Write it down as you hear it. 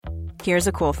Here's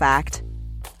a cool fact.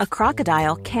 A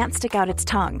crocodile can't stick out its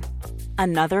tongue.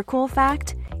 Another cool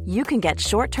fact, you can get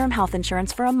short-term health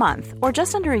insurance for a month or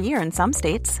just under a year in some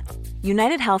states.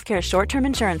 United Healthcare short-term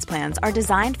insurance plans are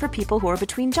designed for people who are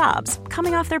between jobs,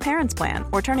 coming off their parents' plan,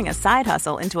 or turning a side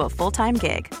hustle into a full-time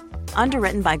gig.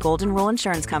 Underwritten by Golden Rule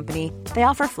Insurance Company, they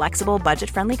offer flexible,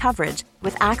 budget-friendly coverage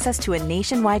with access to a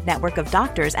nationwide network of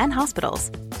doctors and hospitals.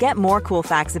 Get more cool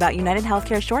facts about United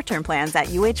Healthcare short-term plans at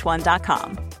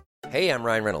uh1.com. Hey, I'm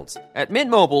Ryan Reynolds. At Mint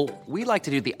Mobile, we like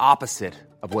to do the opposite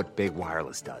of what Big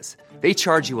Wireless does. They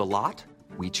charge you a lot,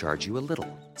 we charge you a little.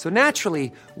 So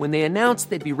naturally, when they announced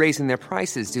they'd be raising their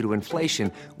prices due to inflation,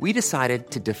 we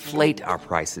decided to deflate our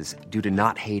prices due to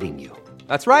not hating you.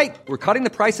 That's right. We're cutting the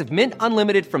price of Mint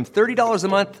Unlimited from $30 a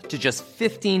month to just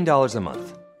 $15 a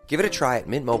month. Give it a try at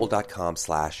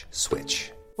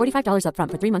mintmobile.com/switch. $45 up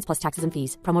front for 3 months plus taxes and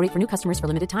fees. Promo rate for new customers for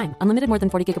limited time. Unlimited more than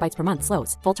 40 gigabytes per month.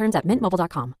 Slows full terms at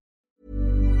mintmobile.com.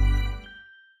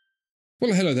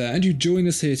 Well, hello there, and you join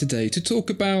us here today to talk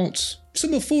about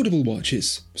some affordable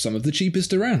watches, some of the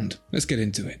cheapest around. Let's get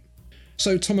into it.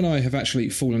 So Tom and I have actually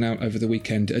fallen out over the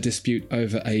weekend, a dispute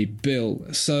over a bill.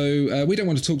 So we don't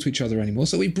want to talk to each other anymore,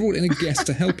 so we brought in a guest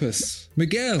to help us.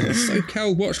 Miguel,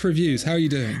 SoCal Watch Reviews, how are you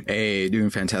doing? Hey, doing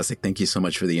fantastic. Thank you so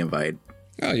much for the invite.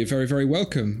 Oh, you're very, very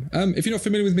welcome. If you're not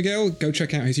familiar with Miguel, go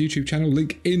check out his YouTube channel,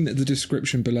 link in the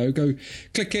description below. Go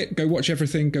click it, go watch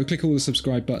everything, go click all the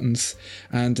subscribe buttons,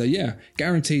 and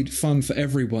guaranteed fun for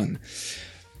everyone.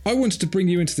 I wanted to bring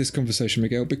you into this conversation,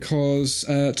 Miguel, because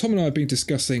Tom and I have been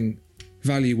discussing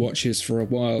value watches for a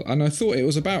while, and I thought it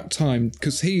was about time,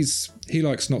 because he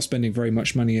likes not spending very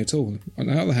much money at all. On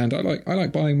the other hand, I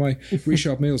like buying my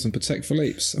Richard Milles and Patek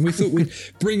Philippe's, and we thought we'd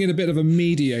bring in a bit of a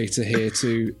mediator here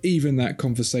to even that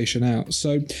conversation out.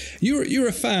 So you're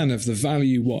a fan of the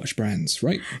value watch brands,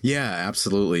 right? Yeah,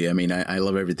 absolutely. I mean, I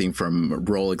love everything from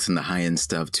Rolex and the high-end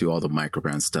stuff to all the micro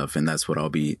brand stuff, and that's what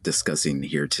I'll be discussing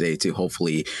here today to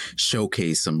hopefully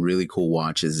showcase some really cool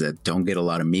watches that don't get a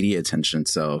lot of media attention.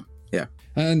 So yeah.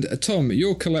 And Tom,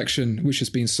 your collection, which has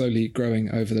been slowly growing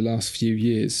over the last few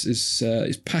years, is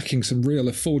packing some real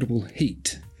affordable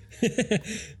heat.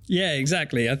 Yeah,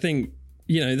 exactly. I think,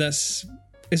 it's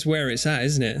where it's at,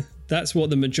 isn't it? That's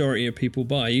what the majority of people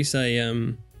buy. You say,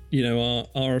 are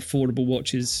affordable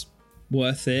watches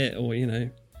worth it? Or,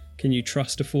 can you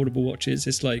trust affordable watches?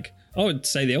 It's like, I would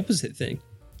say the opposite thing.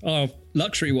 Are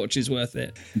luxury watches worth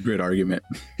it? Good argument.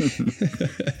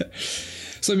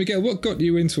 So, Miguel, what got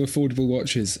you into affordable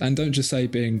watches? And don't just say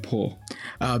being poor.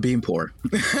 Being poor.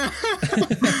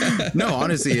 No,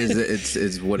 honestly,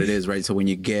 it's what it is, right? So when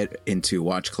you get into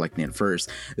watch collecting at first,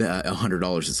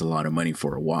 $100 is a lot of money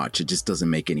for a watch. It just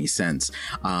doesn't make any sense.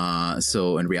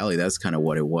 So in reality, that's kind of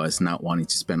what it was, not wanting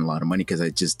to spend a lot of money because I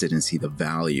just didn't see the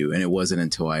value. And it wasn't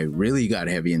until I really got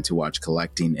heavy into watch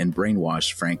collecting and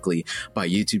brainwashed, frankly, by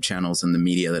YouTube channels and the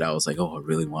media that I was like, oh, I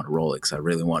really want a Rolex. I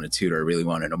really want a Tudor. I really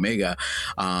want an Omega.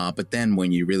 But then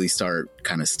when you really start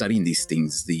kind of studying these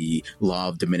things, the law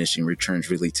of diminishing returns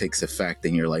really takes effect.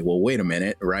 And you're like, well, wait a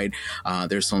minute, right?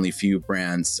 There's only a few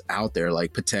brands out there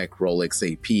like Patek, Rolex,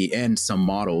 AP, and some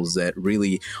models that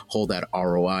really hold that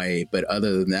ROI. But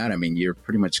other than that, I mean, you're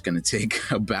pretty much going to take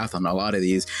a bath on a lot of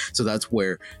these. So that's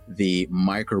where the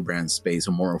micro brand space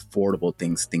or more affordable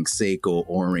things, think Seiko,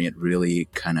 Orient, really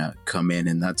kind of come in.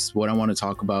 And that's what I want to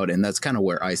talk about. And that's kind of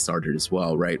where I started as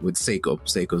well, right? With Seiko.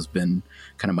 Seiko's been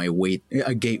kind of my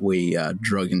gateway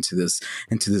drug into this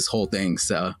whole thing.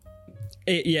 So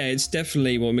it's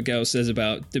definitely what Miguel says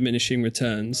about diminishing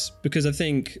returns, because I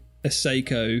think a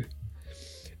Seiko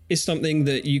is something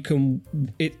that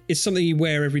it's something you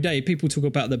wear every day. People talk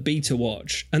about the Beta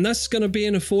watch, and that's going to be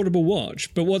an affordable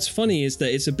watch. But what's funny is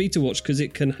that it's a Beta watch because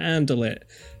it can handle it.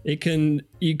 You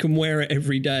can wear it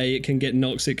every day. It can get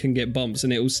knocks, it can get bumps,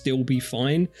 and it will still be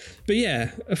fine. But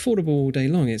yeah, affordable all day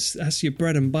long. That's your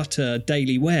bread and butter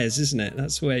daily wears, isn't it?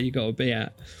 That's where you got to be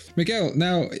at. Miguel,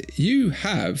 now you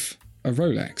have a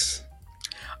Rolex.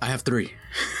 I have 3.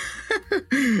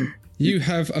 You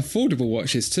have affordable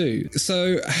watches too.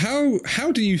 So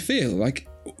how do you feel? Like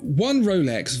one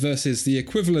Rolex versus the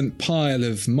equivalent pile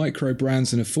of micro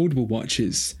brands and affordable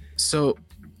watches? So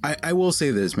I will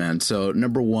say this, man. So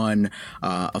number one,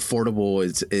 affordable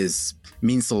is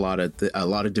means a lot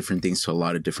of different things to a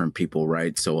lot of different people,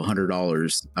 right? So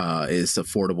 $100 is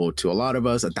affordable to a lot of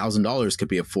us. $1,000 could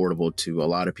be affordable to a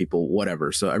lot of people,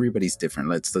 whatever. So everybody's different.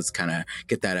 Let's kind of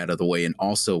get that out of the way. And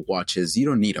also watches, you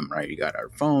don't need them, right? You got our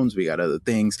phones, we got other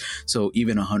things. So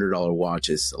even $100 watch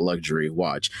is a luxury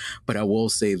watch. But I will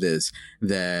say this,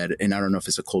 that, and I don't know if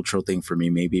it's a cultural thing for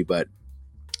me, maybe, but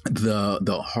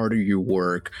the harder you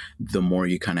work, the more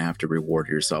you kind of have to reward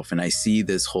yourself. And I see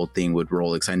this whole thing with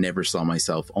Rolex. I never saw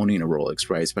myself owning a Rolex,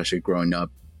 right? Especially growing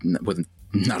up with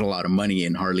not a lot of money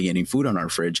and hardly any food on our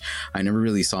fridge. I never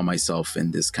really saw myself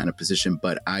in this kind of position,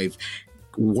 but I've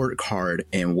work hard,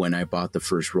 and when I bought the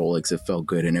first Rolex, it felt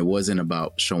good, and it wasn't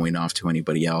about showing off to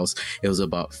anybody else. It was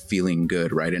about feeling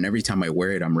good, right? And every time I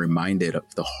wear it, I'm reminded of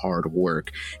the hard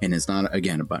work, and it's not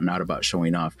about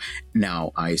showing off.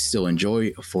 Now, I still enjoy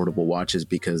affordable watches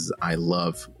because I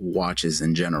love watches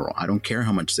in general. I don't care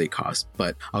how much they cost,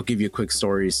 but I'll give you a quick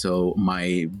story. So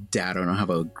my dad, I don't have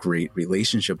a great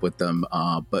relationship with them,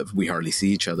 but we hardly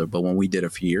see each other. But when we did a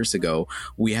few years ago,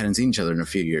 we hadn't seen each other in a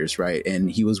few years, right? And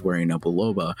he was wearing a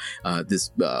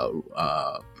this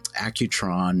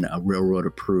Accutron, a railroad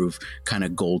approved kind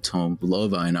of gold tone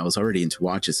Bulova, and I was already into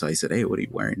watches, so I said, "Hey, what are you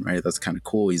wearing?" Right, that's kind of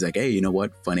cool. He's like, "Hey, you know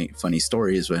what? Funny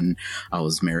story is when I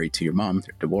was married to your mom,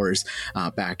 they're divorced,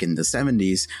 back in the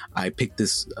 70s. I picked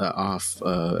this off.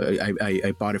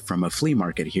 I bought it from a flea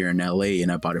market here in LA,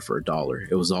 and I bought it for $1.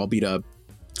 It was all beat up.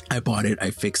 I bought it,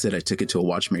 I fixed it, I took it to a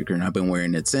watchmaker, and I've been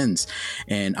wearing it since.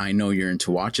 And I know you're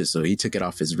into watches." So he took it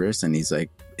off his wrist and he's like,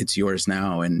 "It's yours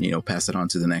now, and pass it on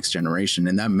to the next generation."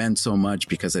 And that meant so much,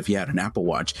 because if he had an Apple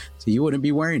Watch, he wouldn't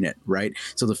be wearing it, right?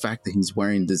 So the fact that he's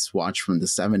wearing this watch from the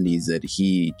 70s that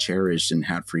he cherished and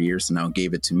had for years and now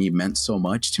gave it to me meant so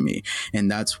much to me. And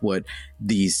that's what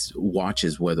these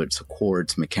watches, whether it's a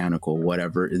quartz, mechanical,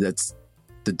 whatever, that's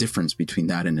the difference between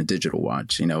that and a digital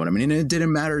watch. You know what I mean? And it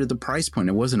didn't matter the price point.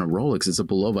 It wasn't a Rolex, it's a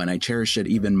Bulova, and I cherish it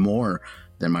even more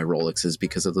than my Rolexes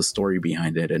because of the story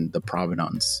behind it and the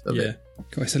provenance of it.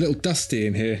 God, it's a little dusty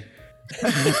in here.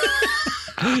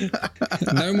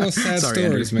 No more sad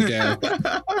stories, Andrew. Miguel.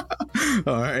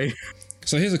 All right.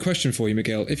 So here's a question for you,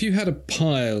 Miguel. If you had a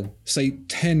pile, say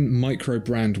 10 micro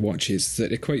brand watches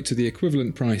that equate to the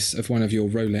equivalent price of one of your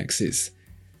Rolexes,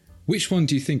 which one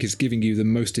do you think is giving you the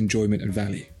most enjoyment and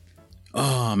value?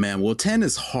 Oh man, well 10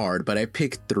 is hard, but I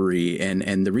picked 3,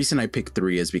 and the reason I picked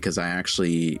 3 is because I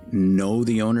actually know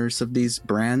the owners of these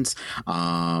brands,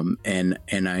 and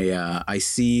I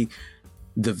see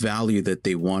the value that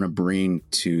they want to bring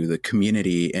to the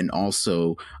community, and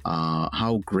also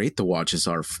how great the watches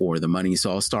are for the money.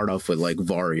 So I'll start off with like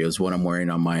Vario is what I'm wearing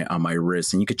on my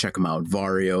wrist, and you can check them out.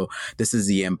 Vario, this is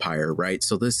the Empire, right?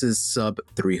 So this is sub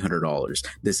 $300.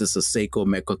 This is a Seiko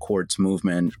Mecha Quartz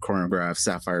Movement chronograph,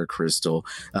 sapphire crystal,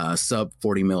 sub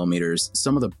 40 millimeters.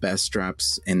 Some of the best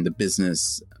straps in the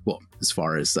business. Well, as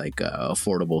far as like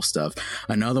affordable stuff.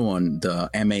 Another one, the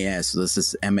MAS. This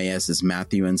is MAS is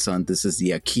Matthew & Son. This is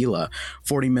the Aquila,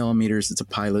 40 millimeters. It's a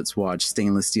pilot's watch,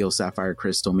 stainless steel, sapphire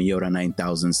crystal, Miyota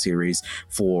 9000 series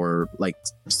for like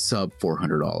sub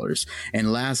 $400.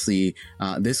 And lastly,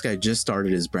 this guy just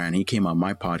started his brand. He came on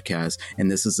my podcast, and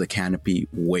this is the Canopy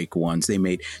Wake ones. They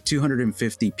made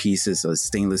 250 pieces of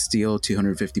stainless steel,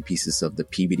 250 pieces of the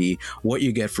PVD. What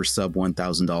you get for sub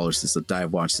 $1,000 is a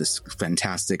dive watch. This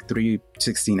fantastic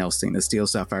 316L stainless steel,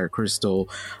 sapphire crystal,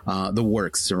 the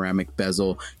works, ceramic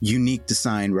bezel, unique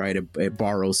design, right? It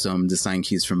borrows some design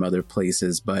keys from other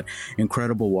places, but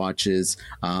incredible watches.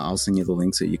 I'll send you the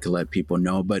link so you can let people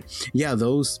know. But yeah,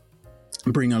 those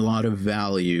bring a lot of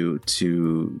value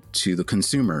to the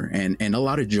consumer and a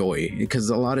lot of joy, because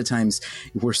a lot of times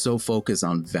we're so focused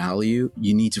on value,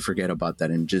 you need to forget about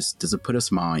that and just, does it put a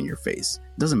smile on your face?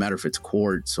 It doesn't matter if it's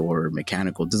quartz or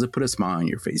mechanical. Does it put a smile on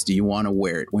your face? Do you want to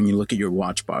wear it? When you look at your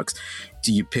watch box,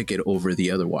 do you pick it over the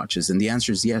other watches? And the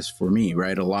answer is yes for me,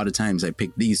 right? A lot of times I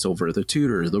pick these over the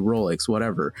Tudor, the Rolex,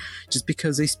 whatever, just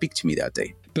because they speak to me that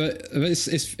day. But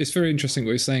it's very interesting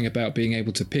what you're saying about being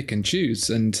able to pick and choose,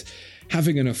 and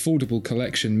having an affordable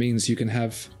collection means you can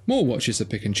have more watches to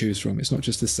pick and choose from. It's not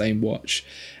just the same watch.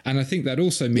 And I think that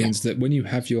also means that when you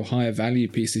have your higher value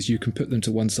pieces, you can put them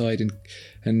to one side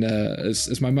and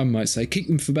as my mum might say, keep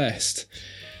them for best.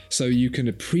 So you can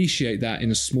appreciate that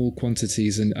in small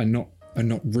quantities and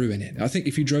not ruin it. I think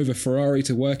if you drove a Ferrari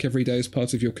to work every day as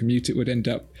part of your commute, it would end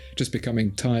up just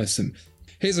becoming tiresome.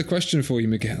 Here's a question for you,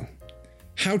 Miguel.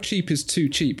 How cheap is too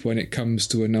cheap when it comes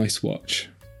to a nice watch?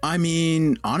 I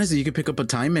mean, honestly, you could pick up a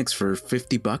Timex for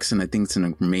 $50 and I think it's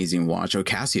an amazing watch. Or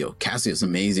Casio. Casio's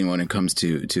amazing when it comes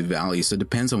to value. So it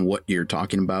depends on what you're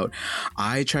talking about.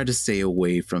 I try to stay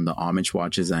away from the homage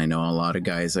watches. I know a lot of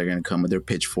guys are going to come with their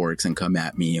pitchforks and come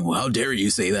at me. And, well, how dare you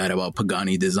say that about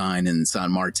Pagani Design and San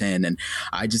Martin? And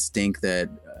I just think that,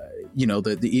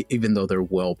 even though they're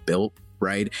well built,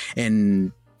 right?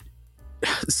 And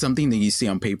something that you see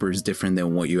on paper is different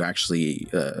than what you actually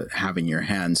have in your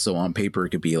hand. So on paper, it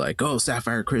could be like, oh,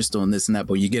 sapphire crystal and this and that,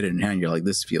 but you get it in hand, you're like,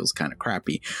 this feels kind of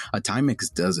crappy. A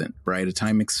Timex doesn't, right? A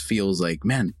Timex feels like,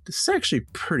 man, this is actually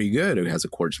pretty good. It has a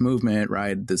quartz movement,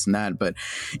 right? This and that. But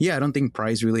yeah, I don't think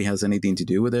price really has anything to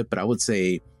do with it. But I would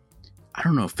say, I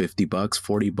don't know, $50,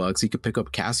 $40, you could pick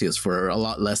up Casios for a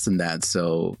lot less than that.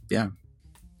 So yeah.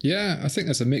 Yeah, I think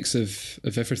there's a mix of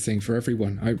everything for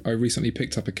everyone. I recently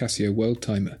picked up a Casio World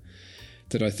Timer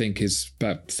that I think is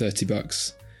about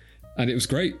 $30, and it was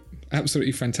great.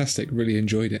 Absolutely fantastic. Really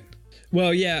enjoyed it.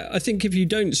 Well, yeah, I think if you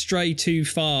don't stray too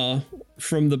far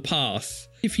from the path,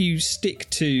 if you stick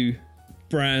to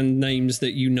brand names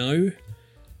that you know,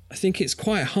 I think it's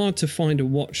quite hard to find a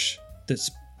watch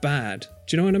that's bad.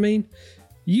 Do you know what I mean?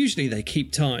 Usually they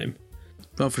keep time.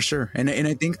 Oh, for sure. And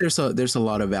I think there's a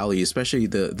lot of value, especially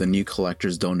the new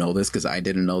collectors don't know this, because I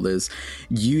didn't know this.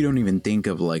 You don't even think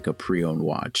of like a pre-owned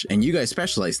watch, and you guys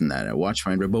specialize in that at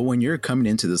Watchfinder. But when you're coming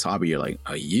into this hobby, you're like,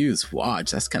 a used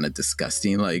watch, that's kind of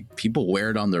disgusting. Like, people wear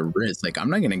it on their wrist. Like,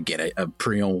 I'm not going to get a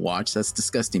pre-owned watch. That's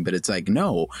disgusting. But it's like,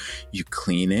 no, you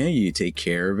clean it, you take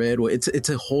care of it. Well, it's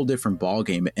a whole different ball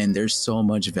game, and there's so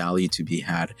much value to be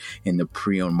had in the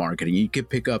pre-owned market. And you could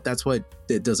pick up, that's what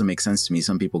it doesn't make sense to me.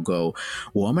 Some people go,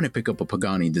 well, I'm going to pick up a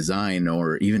Pagani Design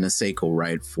or even a Seiko,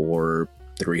 right, for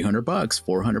 $300,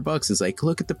 $400. Is like,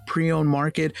 look at the pre-owned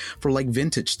market for like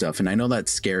vintage stuff. And I know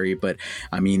that's scary, but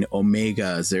I mean,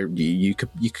 Omegas, there, you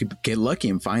could get lucky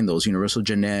and find those. Universal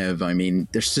Genève. I mean,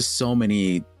 there's just so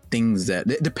many things that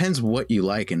it depends what you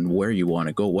like and where you want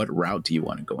to go. What route do you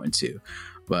want to go into?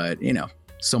 But, you know,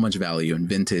 so much value in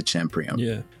vintage and pre-owned.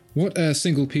 Yeah. What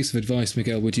single piece of advice,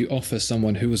 Miguel, would you offer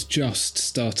someone who was just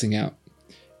starting out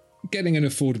getting an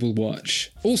affordable watch?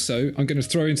 Also, I'm going to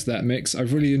throw into that mix,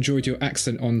 I've really enjoyed your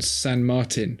accent on San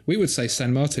Martin. We would say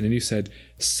San Martin, and you said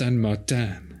San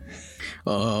Martin.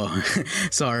 Oh,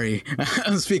 sorry.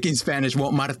 I'm speaking Spanish.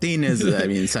 Well, Martin is, I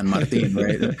mean, San Martin,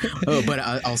 right? Oh, but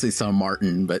I'll say San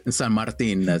Martin, but San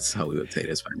Martin, that's how we would say it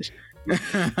in Spanish.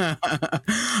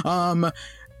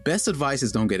 Best advice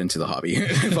is don't get into the hobby.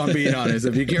 If I'm being honest,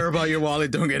 if you care about your wallet,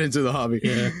 don't get into the hobby.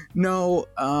 Yeah. No,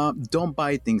 don't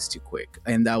buy things too quick.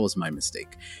 And that was my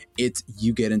mistake. It's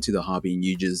you get into the hobby and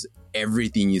you just,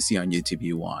 everything you see on YouTube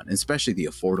you want, especially the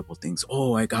affordable things.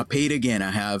 Oh, I got paid again. I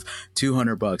have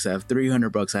 $200. I have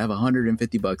 $300. I have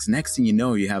 $150. Next thing you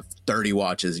know, you have 30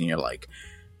 watches and you're like,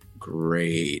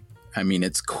 great. I mean,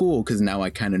 it's cool because now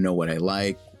I kind of know what I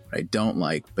like, I don't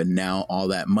like, but now all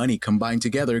that money combined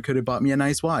together could have bought me a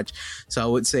nice watch. So I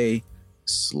would say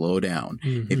slow down.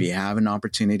 If you have an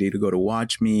opportunity to go to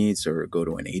watch meets or go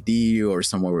to an AD or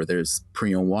somewhere where there's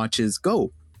pre-owned watches,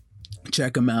 go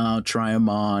check them out, try them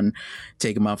on,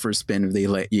 take them out for a spin if they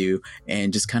let you,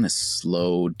 and just kind of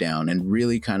slow down and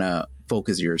really kind of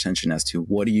focus your attention as to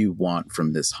what do you want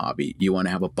from this hobby. You want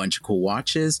to have a bunch of cool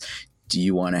watches? Do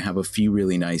you want to have a few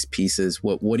really nice pieces?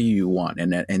 What do you want?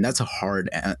 And that's a hard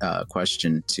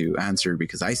question to answer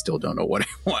because I still don't know what I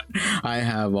want. I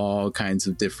have all kinds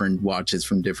of different watches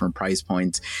from different price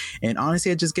points. And honestly,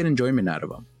 I just get enjoyment out of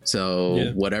them.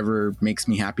 So whatever makes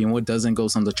me happy and what doesn't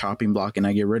goes on the chopping block and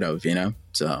I get rid of, you know?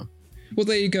 So... Well,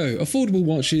 there you go. Affordable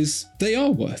watches, they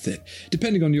are worth it,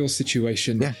 depending on your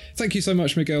situation. Yeah. Thank you so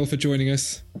much, Miguel, for joining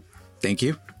us. Thank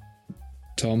you.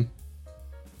 Tom.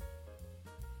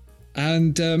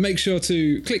 And make sure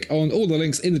to click on all the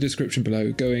links in the description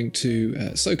below going to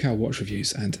SoCal Watch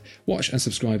Reviews and watch and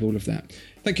subscribe, all of that.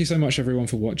 Thank you so much, everyone,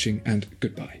 for watching, and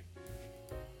goodbye.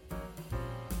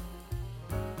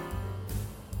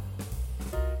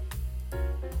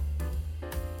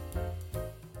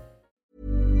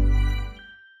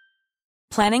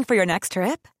 Planning for your next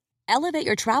trip? Elevate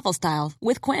your travel style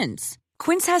with Quince.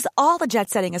 Quince has all the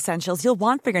jet-setting essentials you'll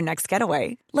want for your next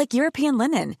getaway, like European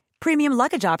linen, premium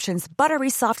luggage options, buttery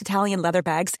soft Italian leather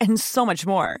bags, and so much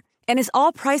more. And is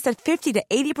all priced at 50 to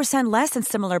 80% less than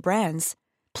similar brands.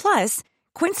 Plus,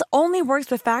 Quince only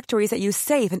works with factories that use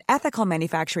safe and ethical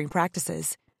manufacturing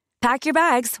practices. Pack your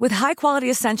bags with high-quality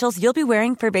essentials you'll be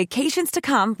wearing for vacations to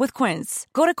come with Quince.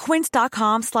 Go to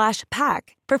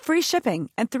quince.com/pack for free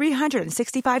shipping and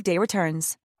 365-day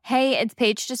returns. Hey, it's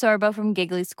Paige DeSorbo from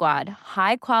Giggly Squad.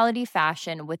 High quality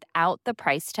fashion without the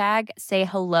price tag. Say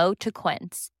hello to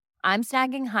Quince. I'm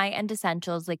snagging high-end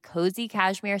essentials like cozy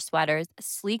cashmere sweaters,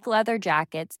 sleek leather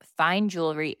jackets, fine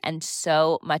jewelry, and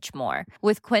so much more.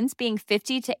 With Quince being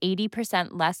 50 to 80%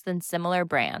 less than similar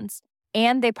brands.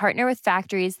 And they partner with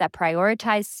factories that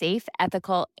prioritize safe,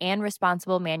 ethical, and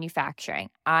responsible manufacturing.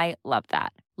 I love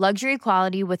that. Luxury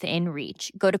quality within reach.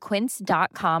 Go to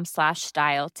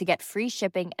quince.com/style to get free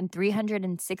shipping and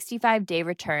 365-day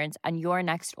returns on your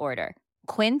next order.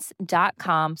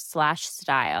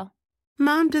 quince.com/style.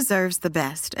 Mom deserves the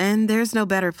best, and there's no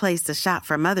better place to shop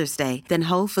for Mother's Day than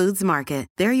Whole Foods Market.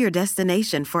 They're your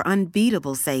destination for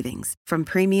unbeatable savings, from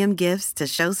premium gifts to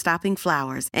show-stopping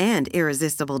flowers and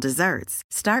irresistible desserts.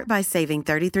 Start by saving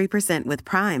 33% with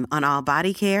Prime on all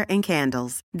body care and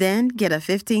candles. Then get a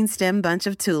 15-stem bunch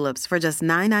of tulips for just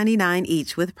 $9.99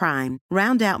 each with Prime.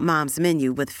 Round out Mom's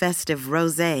menu with festive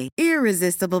rosé,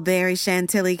 irresistible berry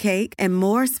chantilly cake, and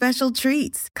more special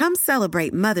treats. Come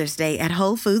celebrate Mother's Day at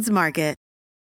Whole Foods Market.